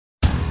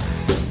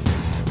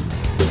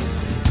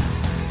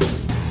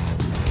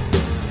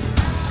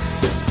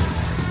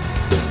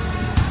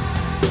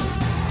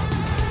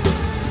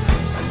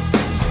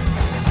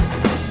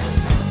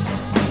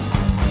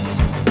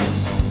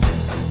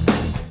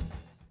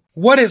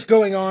What is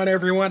going on,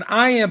 everyone?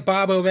 I am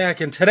Bobo back,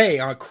 and today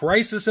on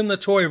Crisis in the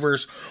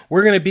Toyverse,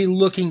 we're going to be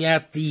looking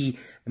at the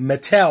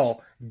Mattel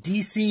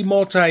DC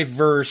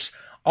Multiverse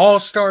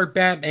All-Star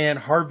Batman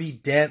Harvey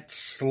Dent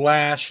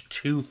 /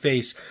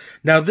 Two-Face.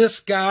 Now, this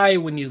guy,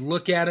 when you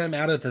look at him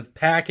out of the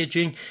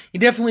packaging, he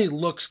definitely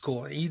looks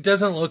cool. He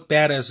doesn't look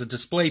bad as a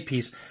display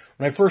piece.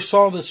 When I first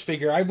saw this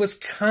figure, I was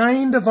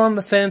kind of on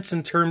the fence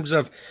in terms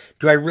of,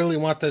 do I really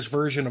want this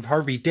version of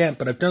Harvey Dent?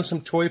 But I've done some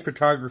toy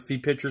photography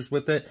pictures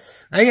with it.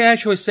 I can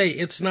actually say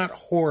it's not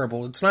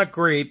horrible. It's not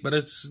great, but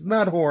it's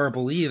not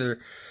horrible either.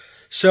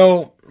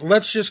 So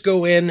let's just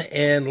go in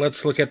and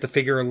let's look at the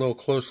figure a little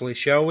closely,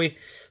 shall we?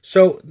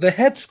 So the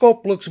head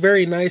sculpt looks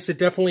very nice. It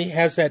definitely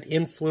has that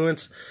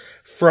influence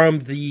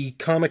from the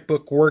comic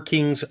book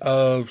workings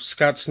of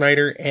Scott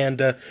Snyder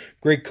and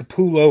Greg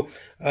Capullo.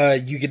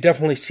 You could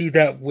definitely see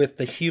that with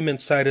the human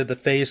side of the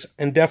face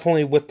and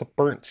definitely with the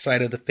burnt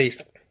side of the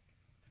face.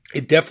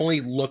 It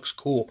definitely looks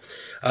cool.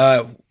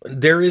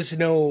 There is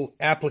no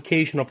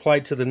application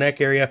applied to the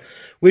neck area,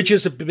 which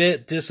is a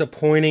bit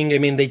disappointing. I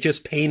mean, they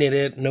just painted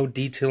it, no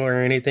detail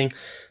or anything.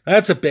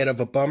 That's a bit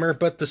of a bummer,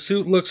 but the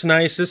suit looks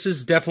nice. This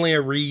is definitely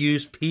a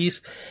reused piece.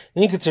 I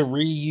think it's a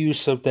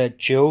reuse of that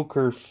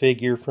Joker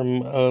figure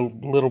from a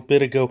little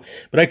bit ago,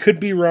 but I could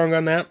be wrong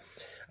on that.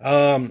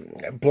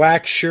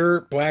 Black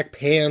shirt, black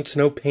pants,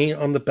 no paint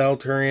on the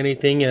belt or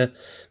anything.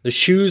 The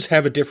shoes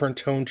have a different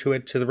tone to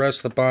it to the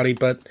rest of the body,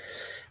 but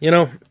you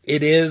know,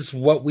 it is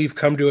what we've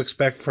come to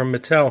expect from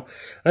Mattel.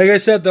 Like I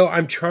said, though,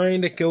 I'm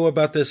trying to go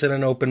about this in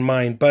an open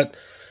mind, but,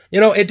 you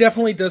know, it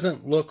definitely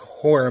doesn't look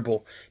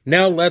horrible.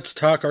 Now let's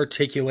talk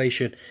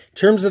articulation. In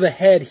terms of the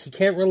head, he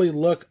can't really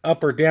look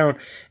up or down.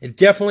 It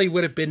definitely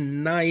would have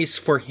been nice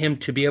for him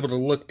to be able to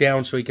look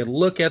down so he could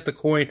look at the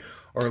coin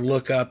or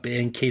look up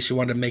in case you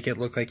wanted to make it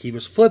look like he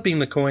was flipping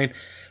the coin,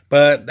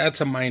 but that's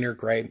a minor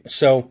gripe.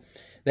 So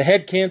the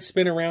head can't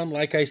spin around,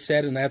 like I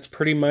said, and that's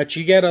pretty much,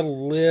 you get a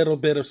little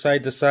bit of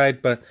side to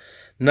side, but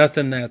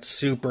nothing that's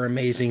super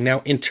amazing. Now,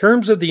 in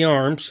terms of the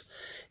arms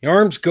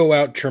go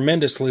out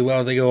tremendously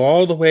well. They go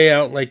all the way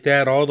out like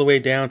that, all the way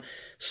down,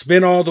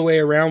 spin all the way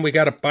around. We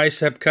got a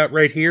bicep cut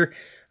right here,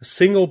 a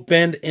single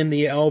bend in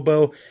the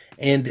elbow,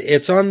 and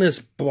it's on this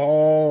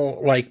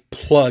ball-like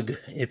plug,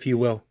 if you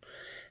will.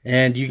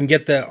 And you can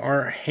get the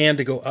hand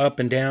to go up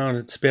and down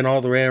and spin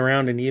all the way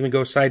around and even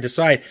go side to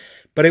side.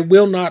 But it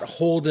will not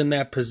hold in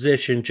that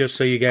position, just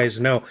so you guys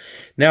know.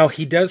 Now,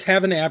 he does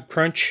have an ab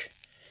crunch.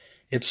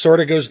 It sort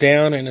of goes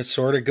down and it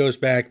sort of goes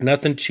back.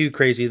 Nothing too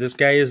crazy. This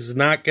guy is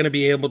not going to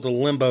be able to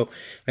limbo.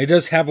 He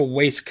does have a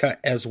waist cut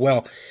as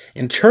well.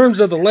 In terms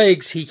of the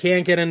legs, he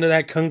can get into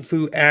that kung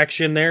fu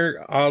action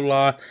there, a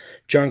la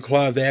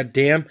Jean-Claude Van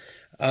Damme.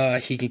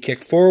 He can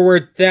kick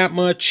forward that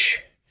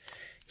much.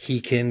 He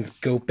can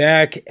go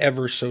back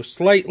ever so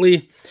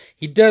slightly.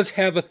 He does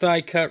have a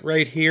thigh cut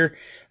right here.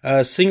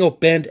 Single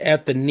bend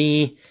at the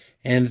knee.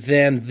 And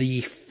then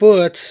the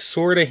foot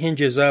sort of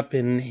hinges up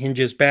and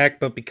hinges back.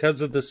 But because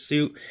of the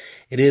suit,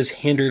 it is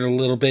hindered a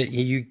little bit.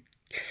 You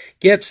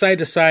get side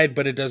to side,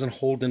 but it doesn't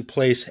hold in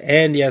place.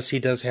 And yes, he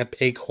does have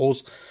peg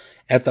holes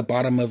at the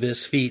bottom of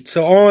his feet.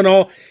 So all in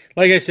all,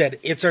 like I said,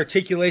 it's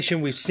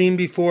articulation we've seen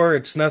before.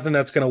 It's nothing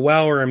that's going to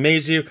wow or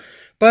amaze you.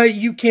 But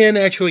you can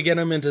actually get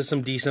him into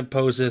some decent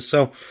poses.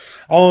 So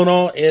all in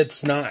all,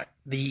 it's not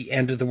the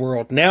end of the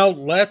world. Now,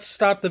 let's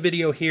stop the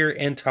video here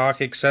and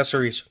talk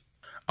accessories.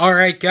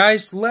 Alright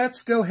guys,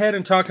 let's go ahead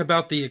and talk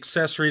about the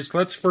accessories.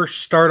 Let's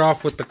first start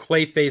off with the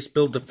Clayface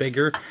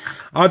Build-A-Figure.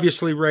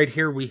 Obviously, right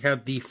here we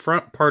have the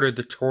front part of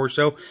the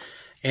torso.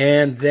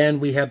 And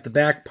then we have the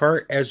back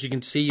part. As you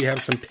can see, you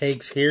have some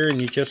pegs here, and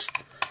you just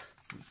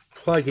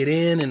plug it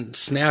in and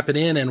snap it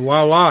in, and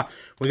voila,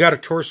 we got a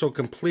torso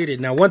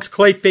completed. Now, once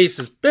Clayface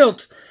is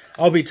built,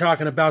 I'll be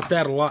talking about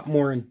that a lot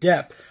more in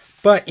depth.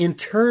 But in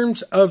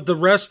terms of the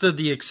rest of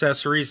the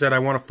accessories that I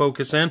want to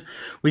focus in,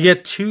 we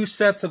get two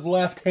sets of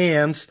left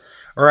hands,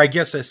 or I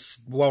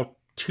guess,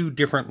 two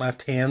different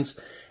left hands,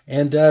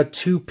 and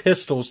two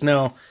pistols.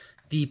 Now,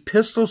 the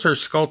pistols are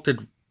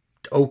sculpted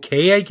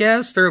okay, I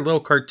guess. They're a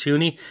little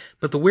cartoony,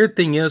 but the weird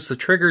thing is the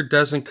trigger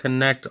doesn't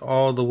connect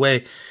all the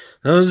way.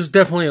 Now, this is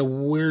definitely a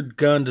weird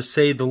gun, to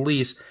say the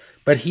least.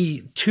 But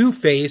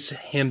Two-Face,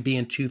 him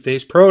being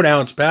Two-Face,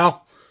 pronouns,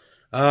 pal.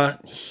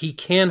 He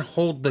can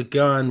hold the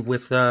gun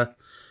with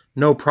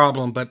no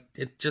problem, but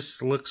it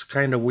just looks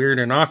kind of weird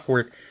and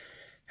awkward.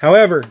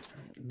 However,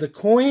 the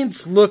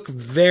coins look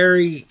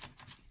very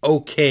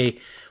okay.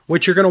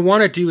 What you're going to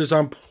want to do is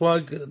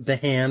unplug the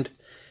hand,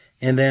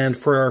 and then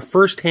for our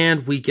first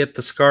hand, we get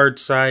the scarred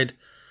side,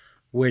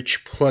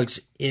 which plugs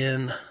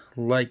in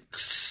like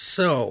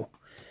so.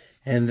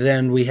 And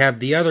then we have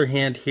the other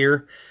hand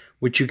here,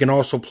 which you can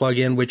also plug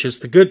in, which is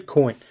the good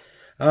coin.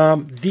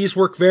 These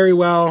work very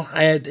well.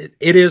 It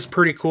is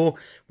pretty cool.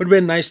 Would have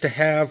been nice to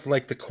have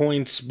like the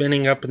coin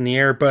spinning up in the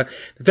air, but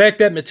the fact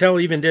that Mattel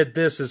even did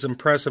this is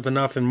impressive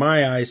enough in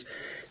my eyes.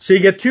 So you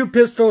get two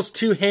pistols,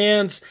 two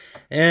hands,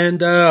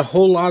 and a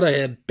whole lot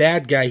of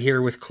bad guy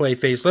here with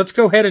Clayface. Let's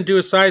go ahead and do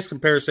a size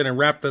comparison and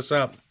wrap this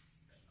up.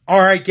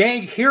 All right,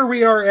 gang, here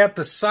we are at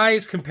the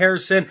size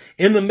comparison.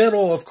 In the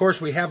middle, of course,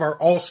 we have our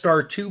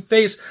All-Star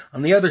Two-Face.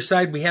 On the other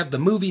side, we have the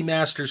Movie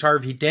Masters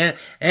Harvey Dent.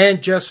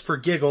 And just for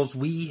giggles,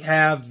 we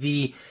have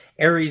the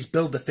Ares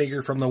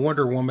Build-A-Figure from the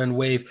Wonder Woman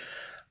wave.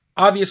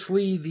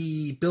 Obviously,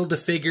 the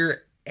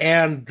Build-A-Figure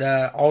and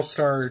the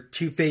All-Star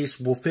Two-Face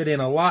will fit in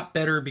a lot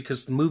better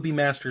because the Movie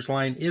Masters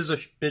line is a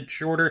bit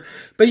shorter.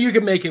 But you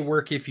can make it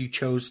work if you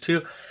chose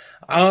to.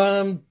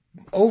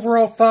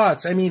 Overall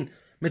thoughts, I mean,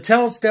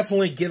 Mattel's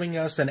definitely giving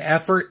us an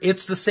effort.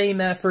 It's the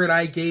same effort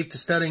I gave to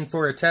studying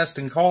for a test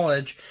in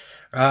college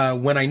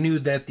when I knew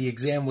that the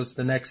exam was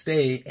the next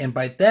day. And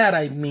by that,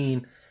 I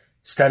mean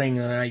studying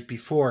the night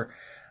before.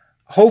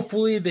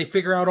 Hopefully, they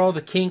figure out all the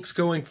kinks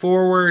going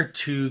forward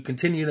to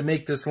continue to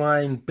make this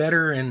line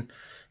better and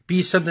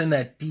be something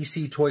that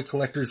DC toy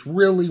collectors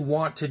really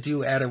want to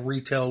do at a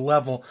retail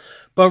level.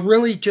 But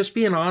really, just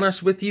being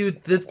honest with you,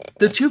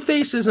 the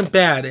Two-Face isn't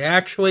bad.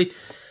 Actually,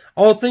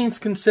 all things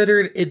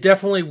considered, it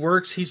definitely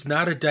works. He's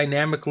not a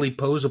dynamically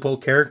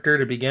posable character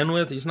to begin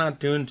with. He's not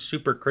doing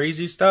super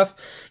crazy stuff.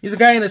 He's a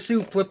guy in a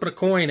suit flipping a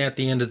coin at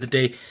the end of the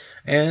day.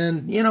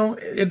 And, you know,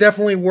 it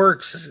definitely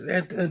works.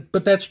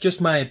 But that's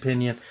just my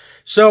opinion.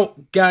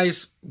 So,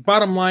 guys,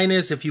 bottom line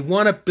is, if you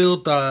want to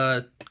build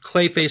a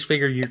Clayface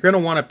figure, you're going to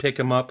want to pick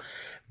him up.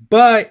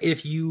 But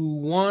if you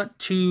want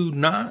to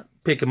not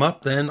pick him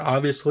up, then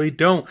obviously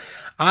don't.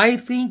 I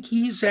think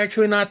he's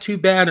actually not too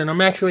bad, and I'm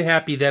actually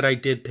happy that I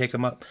did pick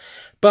him up.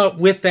 But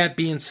with that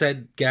being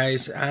said,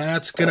 guys,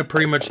 that's going to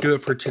pretty much do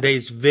it for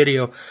today's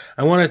video.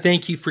 I want to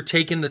thank you for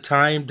taking the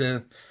time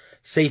to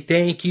say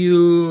thank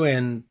you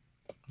and,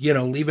 you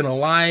know, leaving a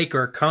like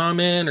or a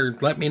comment or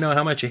let me know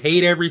how much you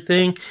hate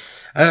everything.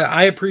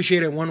 I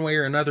appreciate it one way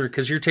or another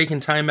because you're taking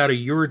time out of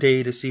your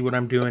day to see what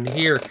I'm doing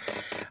here.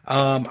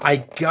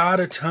 I got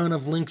a ton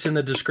of links in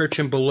the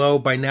description below.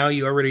 By now,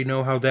 you already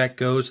know how that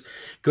goes.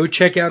 Go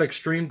check out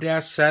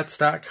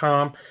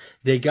extreme-sets.com.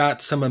 They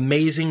got some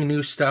amazing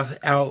new stuff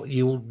out.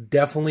 You'll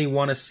definitely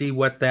want to see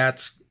what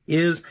that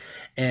is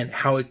and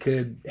how it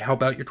could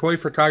help out your toy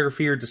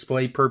photography or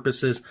display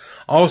purposes.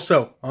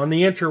 Also, on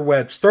the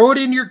interwebs, throw it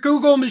in your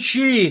Google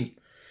machine.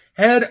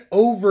 Head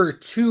over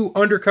to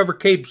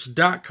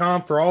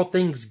undercovercapes.com for all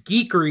things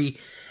geekery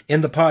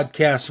in the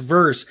podcast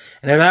verse.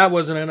 And if that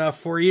wasn't enough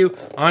for you,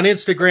 on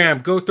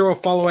Instagram, go throw a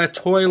follow at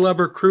Toy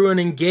Lover Crew and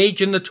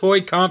engage in the toy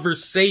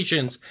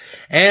conversations.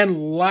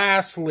 And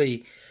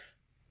lastly,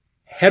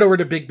 head over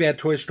to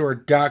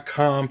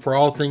BigBadToyStore.com for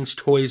all things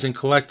toys and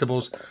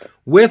collectibles.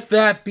 With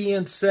that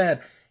being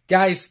said,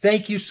 guys,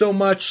 thank you so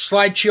much.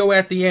 Slideshow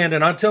at the end.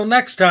 And until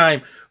next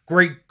time,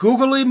 great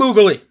googly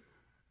moogly.